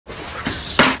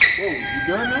Whoa, you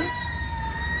good, man?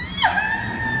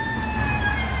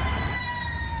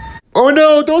 Oh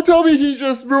no, don't tell me he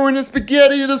just ruined his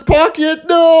spaghetti in his pocket,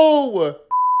 no!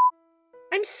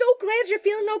 I'm so glad you're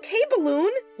feeling okay,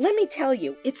 Balloon. Let me tell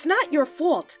you, it's not your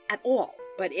fault at all.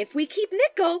 But if we keep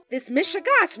Nickel, this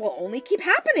mishigas will only keep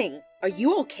happening. Are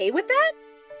you okay with that?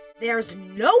 There's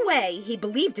no way he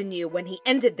believed in you when he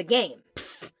ended the game.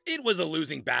 It was a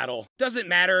losing battle. Doesn't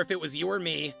matter if it was you or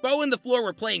me. Bo and the floor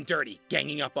were playing dirty,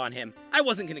 ganging up on him. I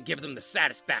wasn't gonna give them the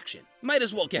satisfaction. Might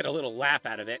as well get a little laugh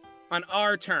out of it. On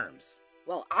our terms.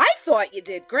 Well, I thought you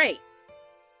did great.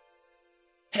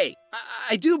 Hey,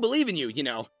 I do believe in you, you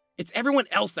know. It's everyone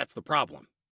else that's the problem.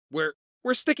 We're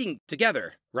sticking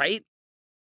together, right?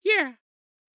 Yeah.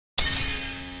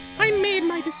 I made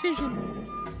my decision. Elimination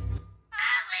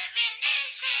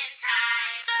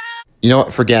time. You know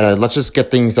what, forget it. Let's just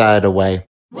get things out of the way.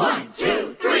 1,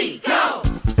 2, 3, go!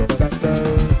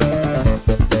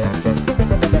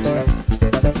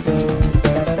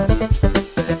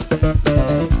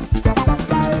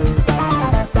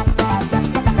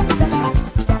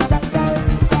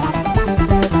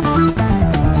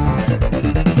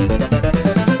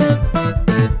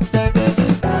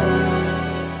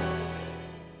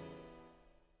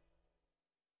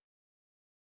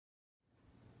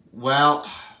 Well,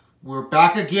 we're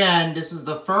back again. This is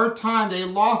the third time they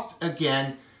lost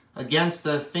again against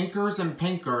the Thinkers and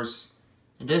Pinkers.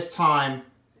 And this time,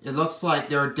 it looks like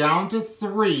they're down to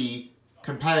 3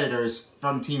 competitors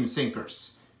from Team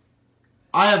Sinkers.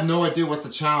 I have no idea what's the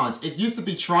challenge. It used to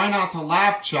be Try Not to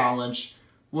Laugh challenge,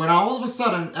 when all of a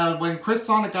sudden, when Chris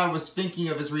Sonic Guy was thinking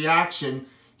of his reaction,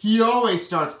 he always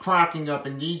starts cracking up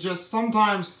and he just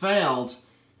sometimes failed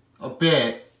a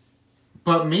bit.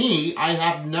 But me, I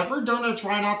have never done a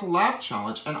Try Not to Laugh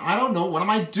challenge, and I don't know, what am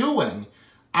I doing?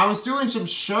 I was doing some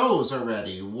shows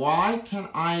already. Why can't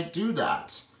I do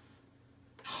that?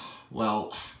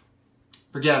 Well,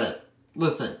 forget it.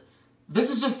 Listen, this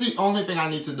is just the only thing I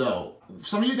need to know.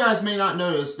 Some of you guys may not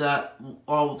notice that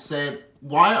I'll say,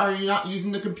 why are you not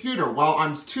using the computer? Well,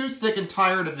 I'm too sick and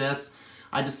tired of this.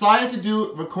 I decided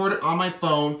to record it on my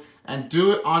phone and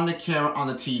do it on the camera on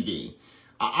the TV.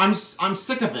 I'm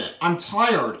sick of it. I'm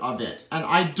tired of it. And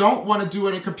I don't want to do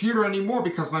it on a computer anymore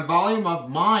because my volume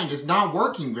of mind is not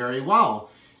working very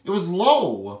well. It was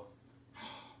low.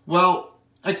 Well,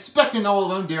 expecting all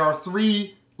of them, there are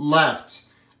 3 left.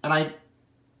 And I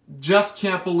just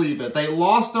can't believe it. They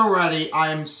lost already.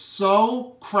 I am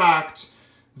so cracked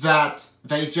that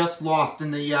they just lost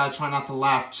in the Try Not to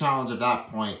Laugh challenge at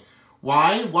that point.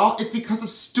 Why? Well, it's because of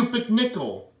stupid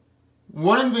Nickel.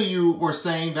 One of you were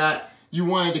saying that you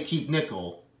wanted to keep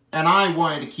Nickel, and I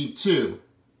wanted to keep 2.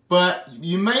 But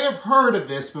you may have heard of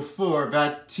this before,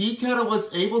 that Tea Kettle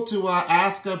was able to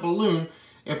ask a Balloon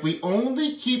if we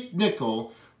only keep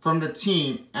Nickel from the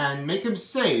team and make him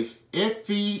safe if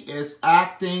he is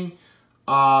acting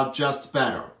just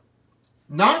better.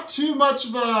 Not too much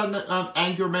of an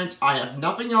angerment. I have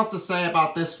nothing else to say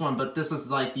about this one, but this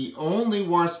is like the only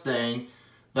worst thing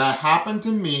that happened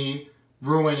to me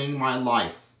ruining my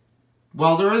life.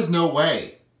 Well, there is no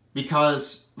way,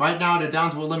 because right now they're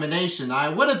down to elimination. I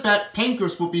would have bet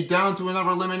Pinkers will be down to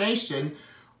another elimination.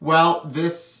 Well,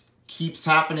 this keeps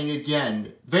happening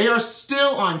again. They are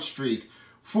still on streak.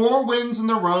 4 wins in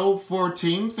a row for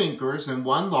Team Thinkers and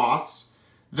 1 loss.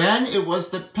 Then it was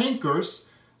the Pinkers,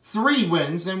 3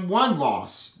 wins and 1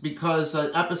 loss, because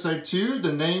episode 2,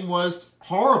 the name was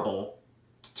horrible.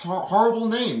 Horrible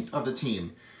name of the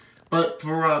team. But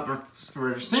for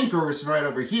Sinkers right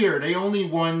over here, they only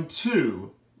won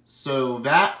 2. So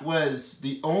that was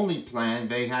the only plan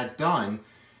they had done.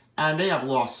 And they have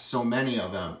lost so many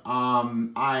of them.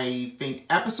 I think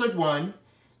episode 1,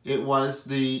 it was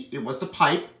the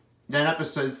pipe. Then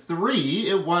episode 3,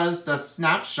 it was the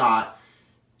snapshot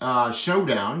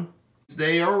showdown.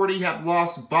 They already have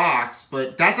lost box,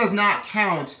 but that does not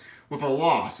count with a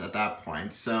loss at that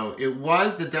point. So it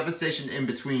was the devastation in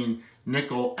between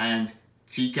Nickel and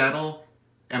Tea Kettle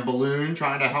and Balloon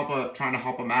trying to help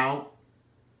them out.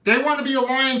 They want to be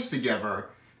alliance together.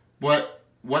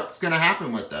 What's going to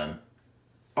happen with them?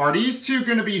 Are these 2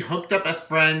 going to be hooked up as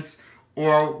friends,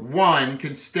 or one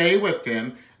can stay with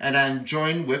him and then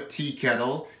join with Tea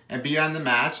Kettle and be on the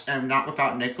match and not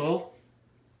without Nickel?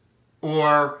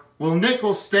 Or will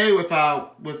Nickel stay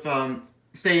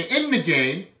stay in the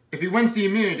game if he wins the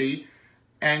immunity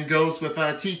and goes with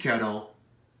Tea Kettle?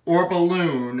 Or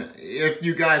Balloon, if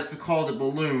you guys called it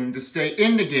Balloon, to stay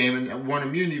in the game and won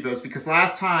immunity votes, because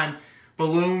last time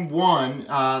Balloon won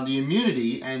the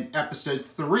immunity in episode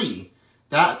 3.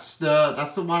 That's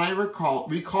the one I recall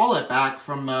it back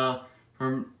from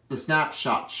the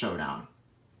snapshot showdown.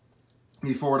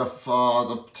 before the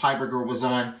tiebreaker was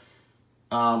on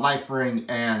Life Ring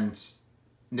and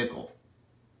Nickel.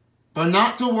 But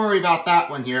not to worry about that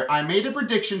one here. I made a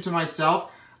prediction to myself.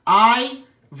 I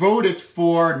voted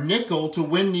for Nickel to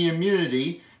win the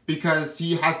immunity because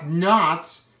he has never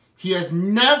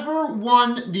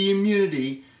won the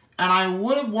immunity, and I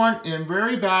would have won him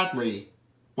very badly.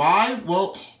 Why?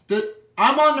 Well,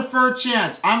 I'm on the third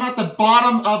chance. I'm at the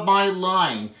bottom of my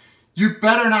line. You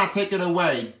better not take it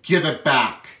away. Give it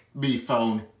back,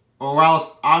 Mephone, or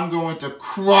else I'm going to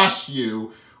crush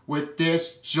you with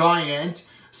this giant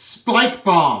spike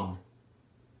bomb.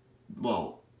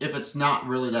 Well, if it's not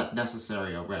really that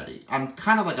necessary already. I'm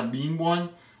kind of like a mean one.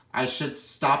 I should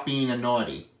stop being a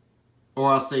naughty,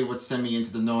 or else they would send me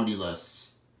into the naughty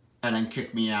list and then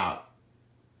kick me out.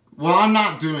 Well, I'm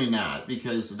not doing that,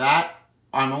 because that,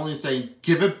 I'm only saying,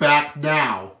 give it back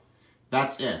now.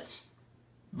 That's it.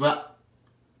 But,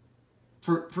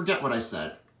 forget what I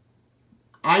said.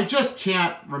 I just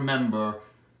can't remember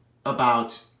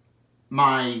about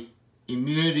my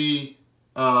immunity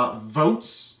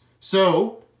votes.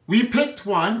 So, we picked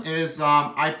one,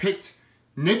 I picked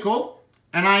Nickel,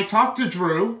 and I talked to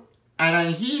Drew, and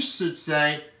then he should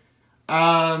say,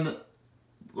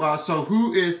 so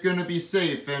who is going to be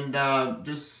safe, and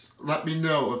just let me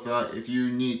know if you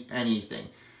need anything.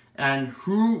 And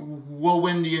who will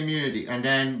win the immunity? And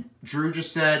then Drew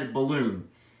just said Balloon.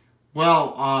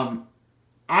 Well,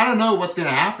 I don't know what's going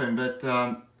to happen, but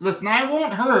listen, I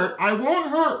won't hurt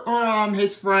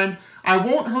his friend. I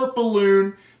won't hurt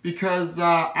Balloon, because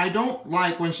I don't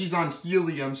like when she's on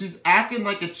helium. She's acting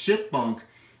like a chipmunk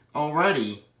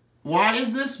already. Why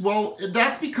is this? Well,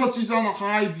 that's because she's on a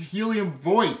high helium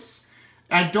voice.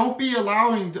 And don't be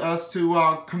allowing us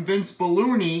to convince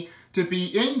Balloony to be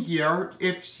in here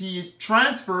if she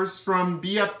transfers from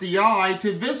BFDI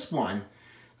to this one.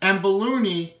 And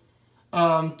Balloony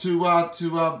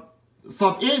to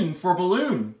sub in for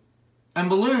Balloon. And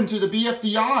Balloon to the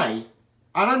BFDI.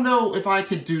 I don't know if I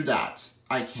could do that.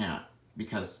 I can't.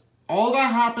 Because all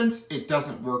that happens, it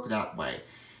doesn't work that way.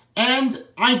 And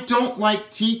I don't like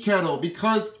Tea Kettle,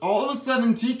 because all of a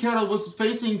sudden Tea Kettle was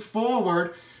facing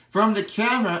forward from the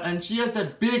camera, and she has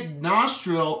that big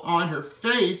nostril on her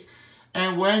face,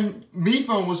 and when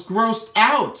Mephone was grossed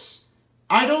out.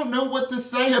 I don't know what to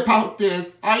say about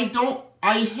this. I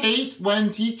hate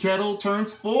when Tea Kettle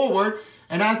turns forward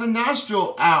and has a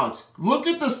nostril out. Look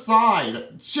at the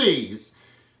side. Jeez.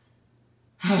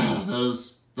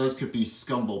 Those could be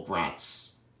scumble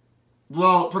brats.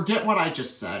 Well, forget what I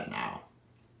just said now.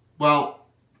 Well,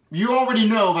 you already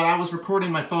know that I was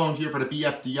recording my phone here for the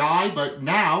BFDI, but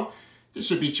now it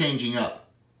should be changing up.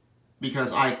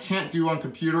 Because I can't do on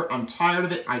computer. I'm tired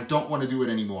of it. I don't want to do it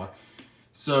anymore.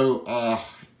 So,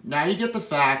 now you get the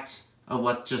fact of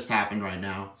what just happened right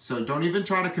now. So don't even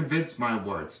try to convince my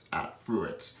words through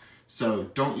it. So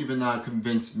don't even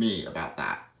convince me about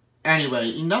that.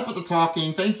 Anyway, enough of the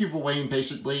talking. Thank you for waiting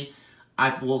patiently.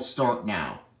 I will start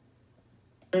now.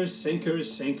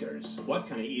 Sinkers, sinkers. What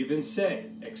can I even say?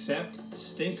 Except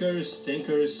stinkers,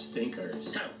 stinkers,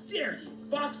 stinkers. How dare you!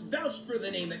 Box vouched for the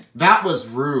name. That was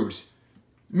rude.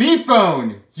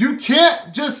 Mephone, you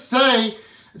can't just say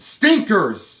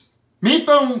stinkers.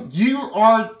 Mephone, you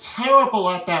are terrible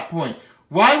at that point.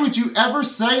 Why would you ever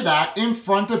say that in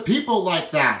front of people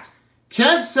like that?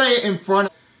 Can't say it in front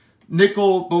of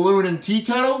Nickel, Balloon, and Tea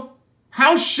Kettle?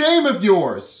 How shame of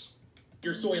yours!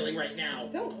 You're soiling right now.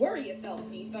 Don't worry yourself,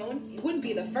 Mephone. You wouldn't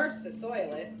be the first to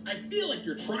soil it. I feel like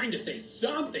you're trying to say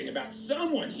something about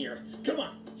someone here. Come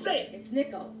on, say it. It's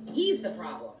Nickel. He's the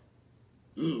problem.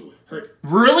 Ooh, hurt.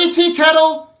 Really, Tea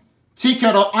Kettle? Tea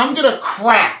Kettle, I'm gonna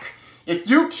crack. If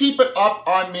you keep it up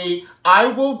on me, I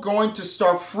will going to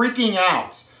start freaking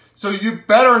out. So you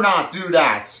better not do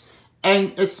that.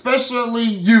 And especially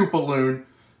you, Balloon.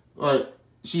 But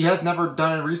she has never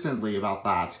done it recently about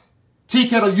that. Tea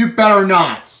Kettle, you better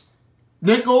not.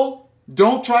 Nickel,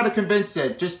 don't try to convince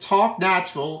it. Just talk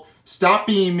natural. Stop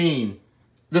being mean.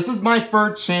 This is my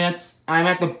third chance. I'm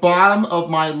at the bottom of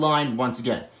my line once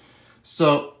again.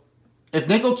 So, if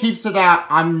Nickel keeps to that,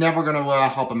 I'm never going to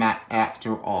help him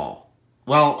after all.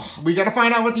 Well, we got to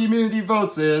find out what the immunity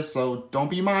votes is, so don't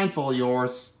be mindful of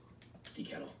yours. Tea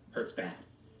Kettle, hurts bad.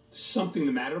 Something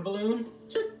the matter, Balloon?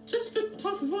 Just a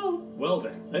tough vote. Well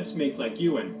then, let's make like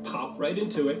you and pop right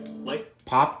into it.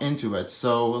 Pop into it.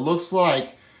 So it looks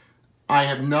like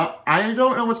I don't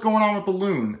know what's going on with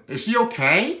Balloon. Is she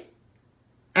okay?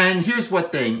 And here's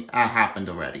what thing happened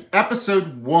already.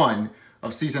 Episode 1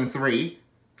 of Season 3.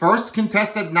 First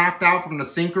contestant knocked out from the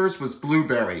sinkers was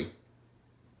Blueberry.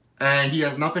 And he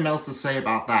has nothing else to say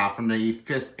about that from the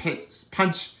fist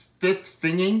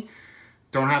finging.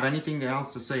 don't have anything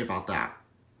else to say about that.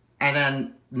 And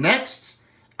then next,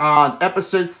 on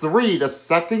episode 3, the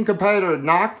second competitor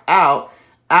knocked out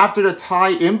after the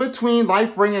tie in between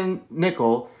Life Ring and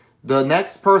Nickel. The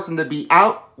next person to be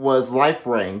out was Life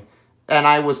Ring. And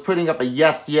I was putting up a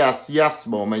yes, yes, yes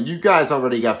moment. You guys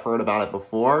already have heard about it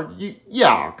before.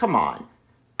 Yeah, come on.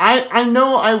 I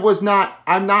know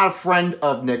I'm not a friend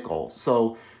of Nickel,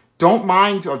 so don't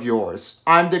mind of yours.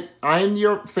 I'm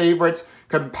your favorite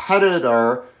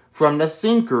competitor from the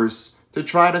Sinkers to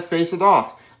try to face it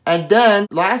off. And then,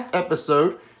 last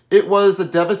episode, it was the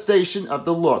devastation of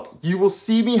the look. You will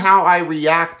see me how I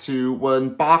react to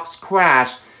when Box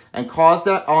crashed and caused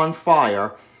that on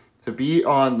fire, to be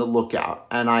on the lookout.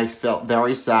 And I felt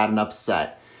very sad and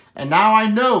upset. And now I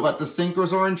know that the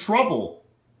Sinkers are in trouble.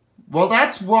 Well,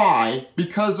 that's why,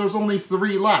 because there's only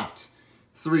 3 left.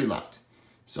 3 left.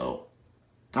 So,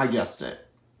 I guessed it.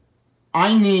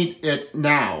 I need it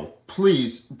now.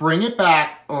 Please, bring it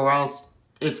back, or else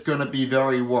it's gonna be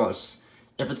very worse.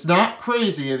 If it's not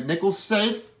crazy, if Nickel's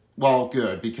safe, well,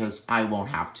 good, because I won't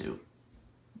have to.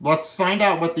 Let's find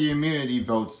out what the immunity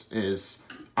votes is.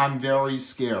 I'm very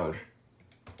scared.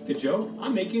 The joke?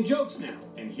 I'm making jokes now.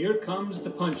 And here comes the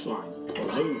punchline.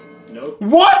 Balloon. No.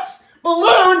 What?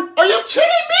 Balloon? Are you kidding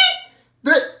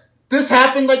me? This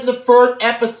happened like the 3rd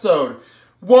episode.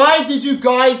 Why did you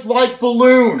guys like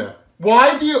Balloon?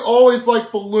 Why do you always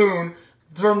like Balloon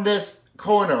from this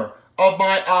corner of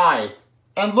my eye?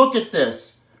 And look at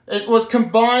this. It was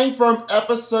combined from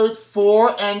episode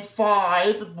 4 and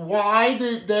 5. Why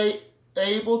did they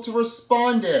able to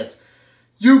respond it?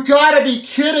 You gotta be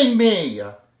kidding me!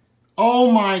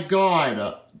 Oh my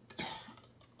god.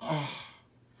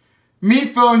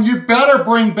 Mephone, you better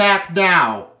bring back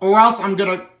now, or else I'm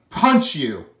gonna punch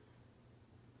you.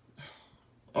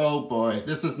 Oh boy,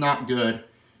 this is not good.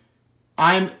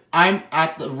 I'm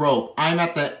at the rope. I'm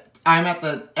at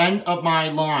the end of my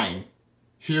line.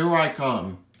 Here I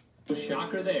come. No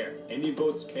shocker there. Any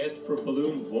votes cast for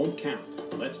Balloon won't count.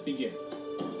 Let's begin.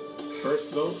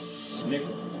 First vote,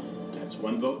 Nickel. That's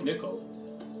 1 vote, Nickel.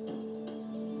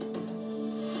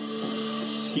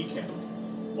 Tea Kettle.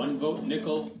 1 vote,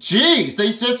 Nickel. Jeez,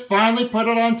 they just finally put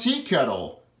it on Tea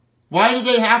Kettle. Why did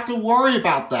they have to worry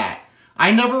about that?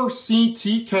 I never seen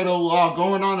Tea Kettle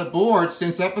going on the board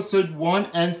since episode 1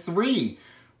 and 3.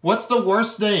 What's the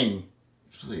worst thing?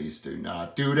 Please do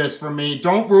not do this for me.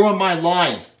 Don't ruin my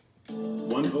life.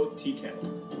 1 vote, Tea Kettle.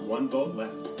 1 vote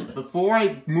left. Before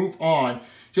I move on,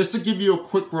 just to give you a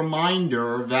quick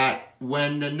reminder that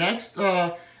when the next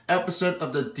episode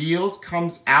of the Deals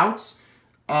comes out,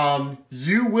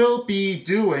 you will be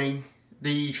doing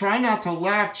the Try Not to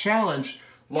Laugh challenge,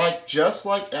 just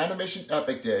like Animation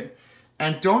Epic did.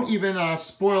 And don't even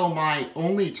spoil my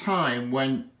only time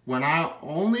when I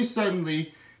only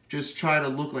suddenly just try to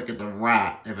look like a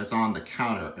rat if it's on the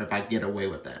counter, if I get away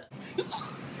with it.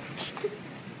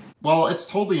 Well, it's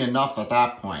totally enough at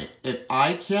that point. If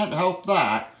I can't help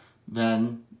that,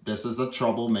 then this is a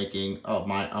troublemaking of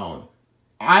my own.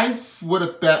 I would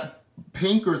have bet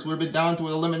Pinkers would have been down to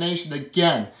Elimination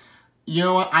again. You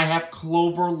know what? I have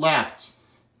Clover left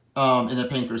in the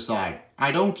Pinker side.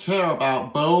 I don't care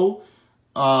about Bo,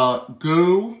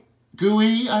 Gooey,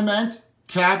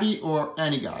 Cabby, or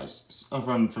any guys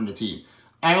from the team.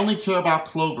 I only care about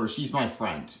Clover. She's my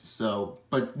friend. So,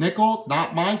 but Nickel,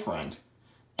 not my friend.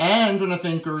 And from the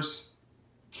Thinkers,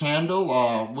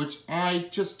 Candle, which I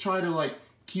just try to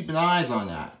keep an eyes on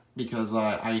that because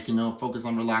I can focus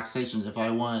on relaxation if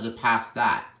I wanted to pass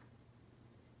that.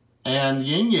 And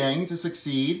Yin Yang to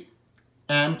succeed,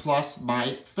 and plus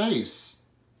my face.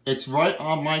 It's right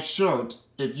on my shirt.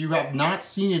 If you have not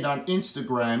seen it on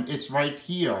Instagram, it's right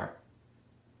here.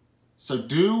 So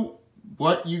do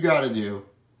what you gotta do.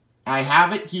 I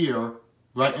have it here,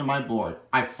 right in my board.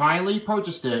 I finally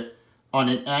purchased it on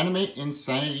an Inanimate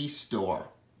Insanity store.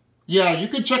 Yeah, you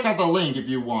can check out the link if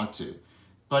you want to.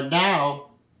 But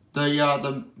now,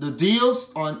 the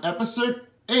deals on episode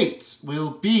 8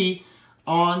 will be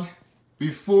on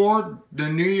before the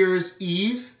New Year's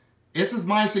Eve. This is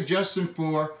my suggestion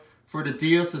for the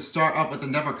deals to start up with the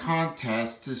Never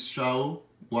Contest to show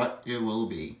what it will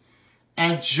be.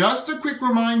 And just a quick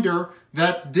reminder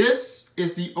that this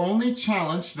is the only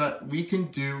challenge that we can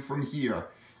do from here.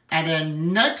 And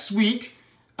then next week,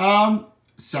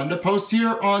 send a post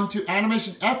here onto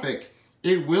Animation Epic.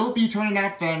 It will be turning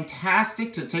out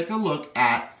fantastic to take a look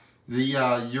at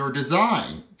your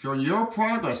design, your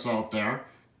progress out there,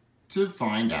 to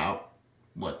find out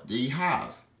what they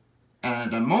have. And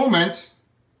at the moment,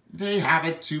 they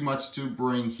haven't too much to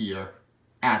bring here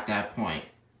at that point.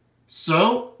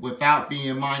 So, without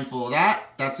being mindful of that,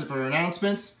 that's it for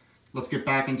announcements. let's get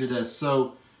back into this.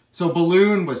 So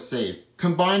Balloon was saved,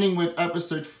 combining with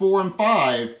episode 4 and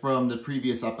 5 from the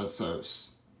previous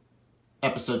episodes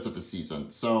of the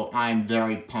season. So I'm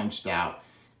very punched out.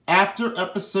 After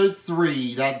episode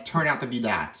 3, that turned out to be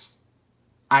that.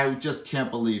 I just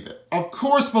can't believe it. Of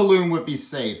course Balloon would be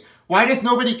saved. Why does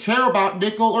nobody care about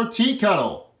Nickel or Tea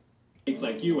Kettle?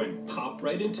 Like you and pop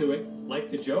right into it.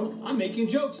 Like the joke? I'm making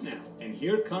jokes now. And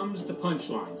here comes the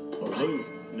punchline. Balloon.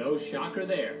 No shocker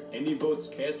there. Any votes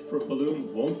cast for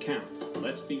Balloon won't count.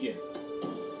 Let's begin.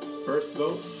 First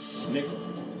vote, Nickel.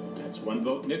 That's 1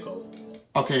 vote, Nickel.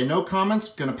 Okay, no comments.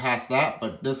 Gonna pass that,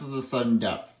 but this is a sudden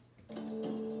death.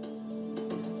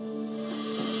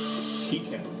 Tea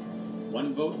Kettle.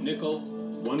 1 vote, Nickel.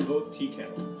 1 vote, Tea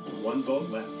Kettle. 1 vote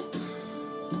left.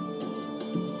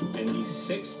 And the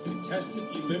 6th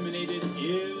contestant eliminated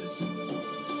is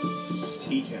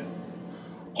Tea Kettle.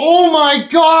 Oh my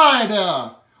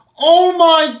god! Oh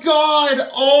my god!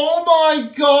 Oh my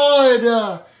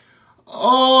god!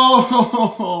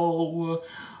 Oh!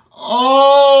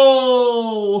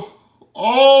 Oh!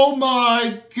 Oh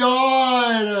my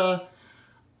god!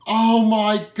 Oh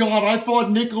my god, I thought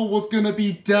Nickel was gonna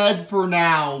be dead for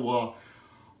now.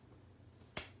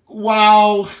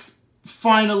 Wow.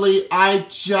 Finally, I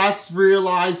just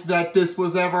realized that this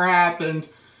was ever happened.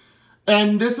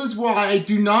 And this is why I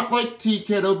do not like Tea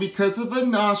Kettle, because of the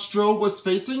nostril was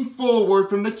facing forward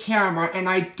from the camera, and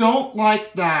I don't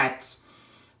like that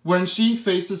when she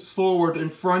faces forward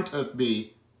in front of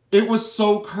me. It was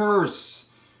so cursed.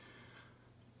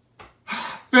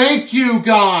 Thank you,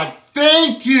 God!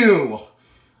 Thank you!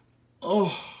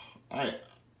 Oh,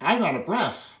 I'm out of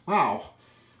breath. Wow.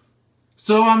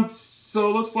 So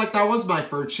it looks like that was my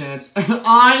third chance. And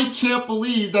I can't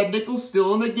believe that Nickel's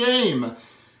still in the game.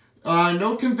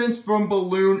 No convince from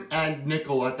Balloon and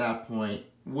Nickel at that point.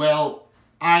 Well,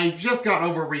 I just got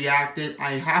overreacted.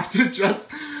 I have to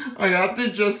just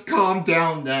calm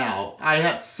down now. I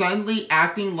have suddenly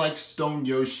acting like Stone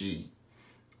Yoshi.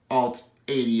 Alt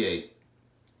 88.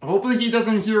 Hopefully he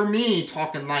doesn't hear me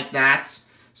talking like that.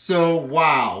 So,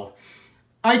 wow.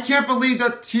 I can't believe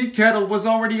that Tea Kettle was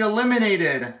already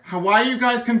eliminated. Why are you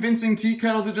guys convincing Tea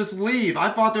Kettle to just leave?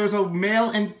 I thought there was a male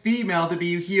and female to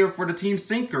be here for the Team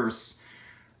Sinkers.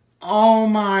 Oh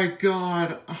my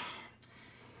god.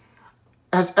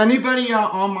 Has anybody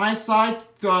on my side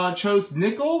chose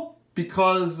Nickel?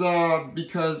 Because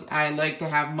I like to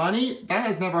have money? That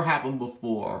has never happened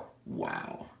before.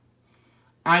 Wow.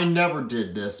 I never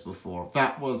did this before.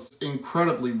 That was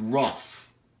incredibly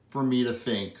rough for me to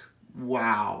think.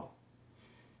 Wow.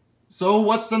 So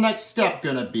what's the next step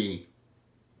gonna be?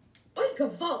 Oika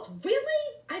Vault,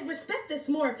 really? I'd respect this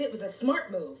more if it was a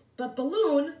smart move. But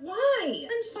Balloon, why?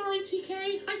 I'm sorry,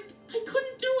 TK. I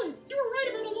couldn't do it. You were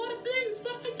right about a lot of things,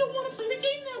 but I don't want to play the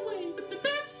game that way. The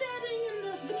backstabbing and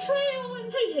the betrayal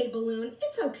and... Hey, Balloon,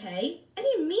 it's okay. I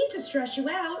didn't mean to stress you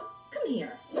out. Come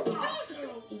here.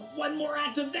 One more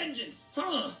act of vengeance,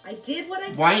 huh? I did what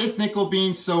I... Why is Nickel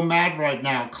being so mad right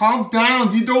now? Calm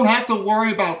down. You don't have to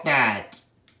worry about that.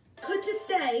 Could to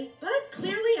stay, but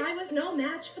clearly I was no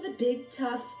match for the big,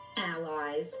 tough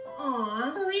allies.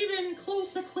 Aww. Or even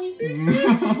close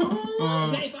acquaintances.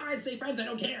 Okay, fine, stay friends, I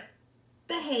don't care.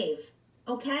 Behave,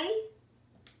 okay?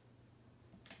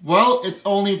 Well, it's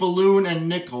only Balloon and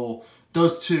Nickel.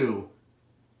 Those two.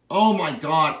 Oh my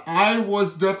god, I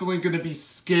was definitely going to be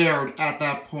scared at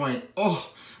that point.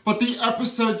 Oh, but the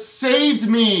episode saved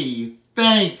me!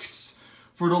 Thanks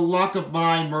for the luck of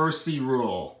my mercy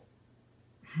rule.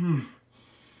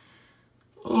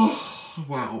 Oh,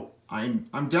 wow.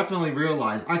 I'm definitely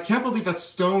realized. I can't believe that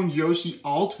Stone Yoshi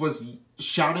Alt was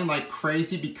shouting like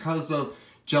crazy because of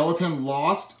Gelatin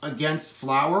lost against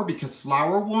Flower, because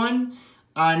Flower won.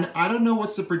 And I don't know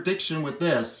what's the prediction with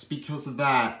this because of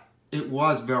that. It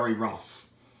was very rough.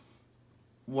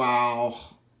 Wow.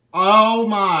 Oh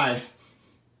my.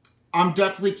 I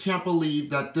definitely can't believe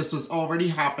that this was already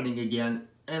happening again.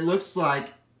 It looks like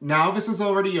now this is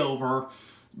already over.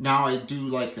 Now I do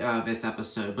like this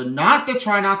episode. But not the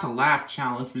Try Not to Laugh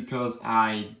challenge because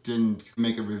I didn't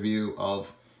make a review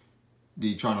of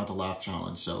the Try Not to Laugh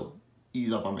challenge. So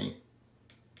ease up on me.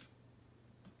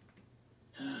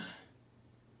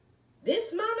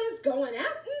 This mama's going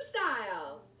out in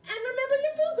style. And remember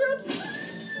your food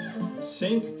groups.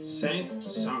 Sink, sank,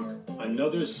 sunk.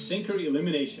 Another sinker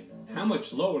elimination. How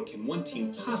much lower can one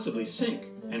team possibly sink?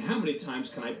 And how many times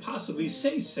can I possibly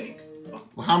say sink?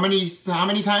 How many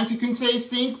times you can say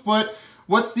sink? But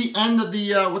what's the end of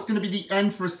the what's going to be the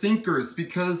end for sinkers?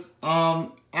 Because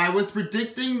I was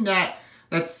predicting that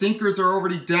sinkers are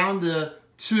already down to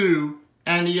 2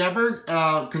 And the other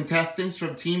contestants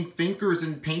from Team Thinkers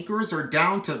and Pinkers are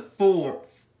down to 4.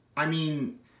 I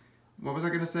mean, what was I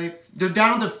going to say? They're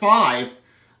down to 5.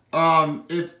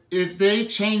 If they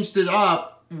changed it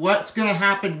up, what's going to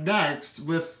happen next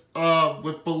with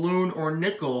Balloon or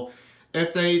Nickel?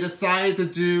 If they decide to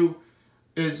do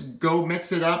is go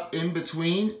mix it up in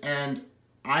between, and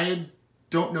I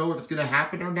don't know if it's going to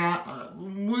happen or not.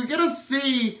 We're going to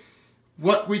see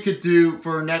what we could do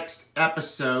for next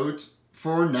episode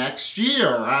for next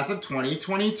year as of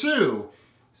 2022.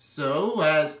 So,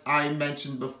 as I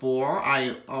mentioned before,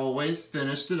 I always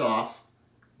finished it off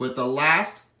with the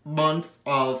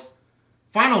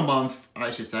final month,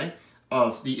 I should say,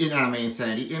 of the Inanimate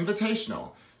Insanity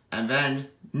Invitational. And then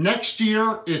next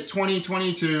year is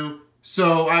 2022,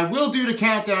 so I will do the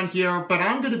countdown here, but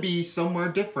I'm going to be somewhere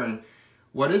different.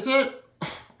 What is it?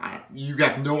 You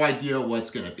got no idea what it's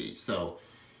going to be. So,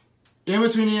 in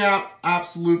between the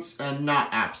absolutes and not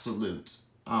absolutes,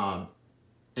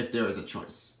 if there is a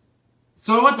choice.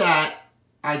 So with that,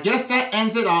 I guess that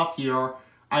ends it off here.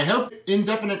 I hope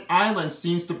Indefinite Island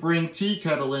seems to bring Tea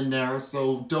Kettle in there,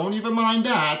 so don't even mind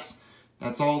that.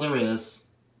 That's all there is.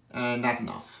 And that's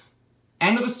enough.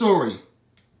 End of the story.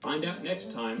 Find out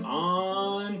next time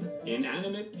on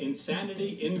Inanimate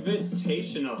Insanity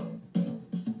Invitational.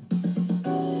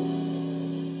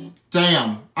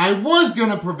 Damn, I was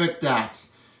gonna predict that.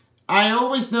 I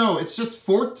always know, it's just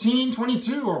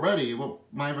 14:22 already. Well,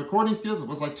 my recording skills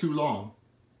was like too long.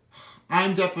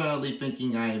 I'm definitely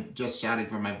thinking I'm just shouting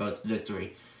for my vote's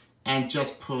victory. And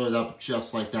just put it up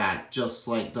just like that. Just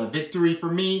like the victory for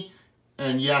me.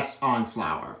 And yes, on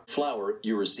Flower. Flower,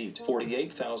 you received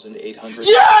 48,800.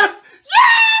 Yes!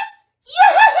 Yes!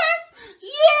 Yes!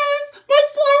 Yes! My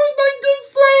Flower's my good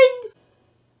friend!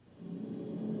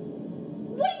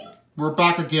 We're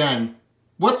back again.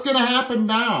 What's gonna happen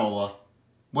now?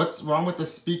 What's wrong with the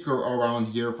speaker around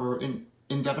here for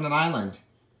Indefinite Island?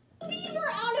 Leave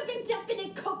her out of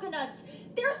indefinite coconuts!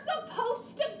 They're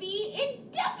supposed to be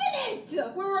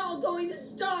indefinite! We're all going to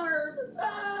starve!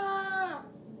 Ah!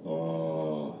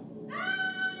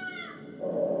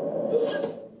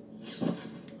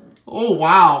 Oh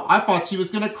wow, I thought she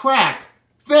was gonna crack.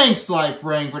 Thanks, Life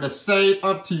Ring, for the save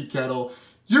of Tea Kettle.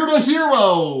 You're the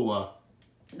hero!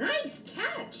 Nice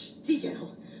catch! Tea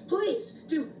Kettle, please,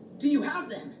 do you have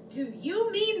them? Do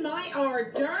you mean my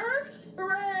hors d'oeuvres?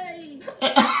 Hooray!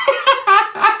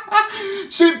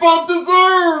 She both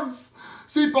deserves!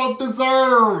 She both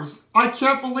deserves! I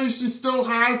can't believe she still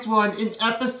has one in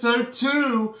episode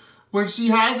 2 when she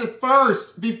has it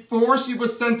first before she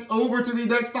was sent over to the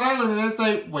next island. And it's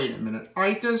like, wait a minute,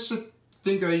 I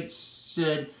think I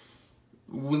should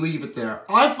leave it there.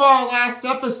 I thought last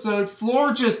episode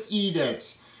Floor just eat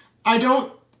it. I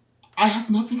have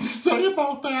nothing to say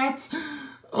about that.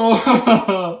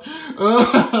 Oh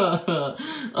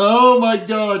my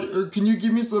god. Can you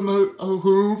give me some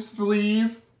hooves,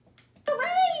 please?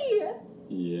 Hooray!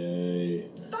 Yay.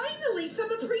 Finally,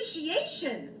 some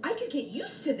appreciation. I could get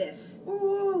used to this.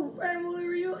 Ooh, family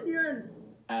reunion.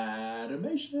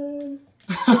 Animation.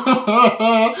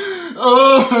 My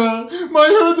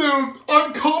hooves,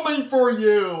 I'm coming for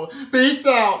you. Peace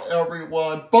out,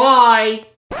 everyone. Bye.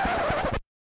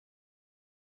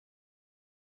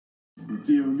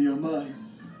 Dear me, oh my.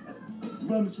 I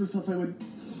promised myself I would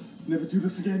never do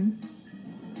this again.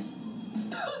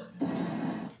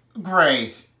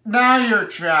 Great. Now you're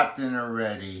trapped in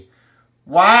already.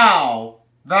 Wow.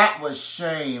 That was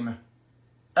shame.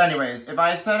 Anyways, if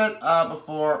I said it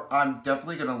before, I'm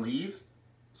definitely going to leave.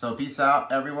 So peace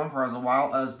out, everyone, for as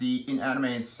while as the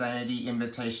Inanimate Insanity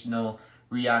Invitational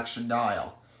Reaction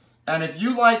Dial. And if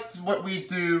you liked what we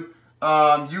do,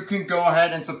 you can go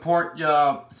ahead and support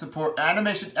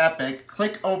Animation Epic.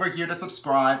 Click over here to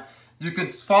subscribe. You can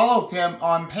follow him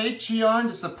on Patreon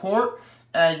to support.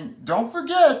 And don't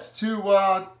forget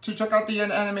to check out the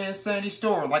Anime Insanity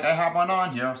store, like I have one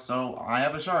on here. So I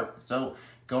have a shirt. So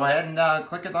go ahead and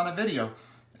click it on the video.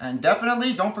 And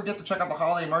definitely don't forget to check out the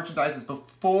holiday merchandises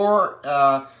before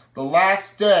the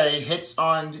last day hits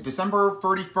on December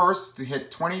 31st to hit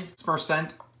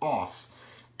 20% off.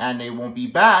 And they won't be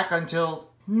back until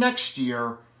next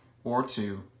year or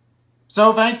 2.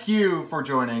 So thank you for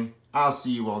joining. I'll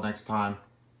see you all next time.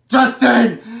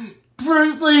 Justin!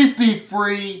 Please be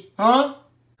free, huh?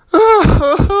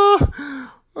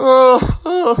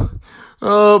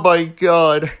 Oh my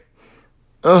god.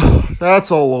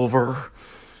 That's all over.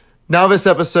 Now this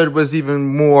episode was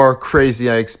even more crazy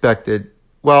than I expected.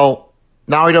 Well,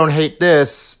 now I don't hate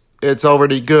this. It's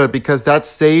already good because that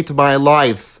saved my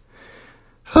life.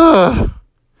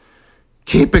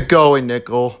 Keep it going,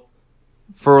 Nickel.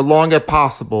 For as long as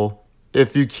possible.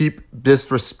 If you keep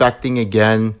disrespecting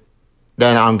again,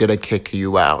 then I'm gonna kick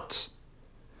you out.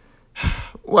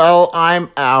 Well, I'm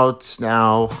out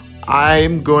now.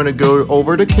 I'm going to go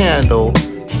over to Candle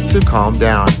to calm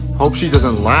down. Hope she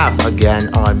doesn't laugh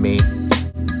again on me.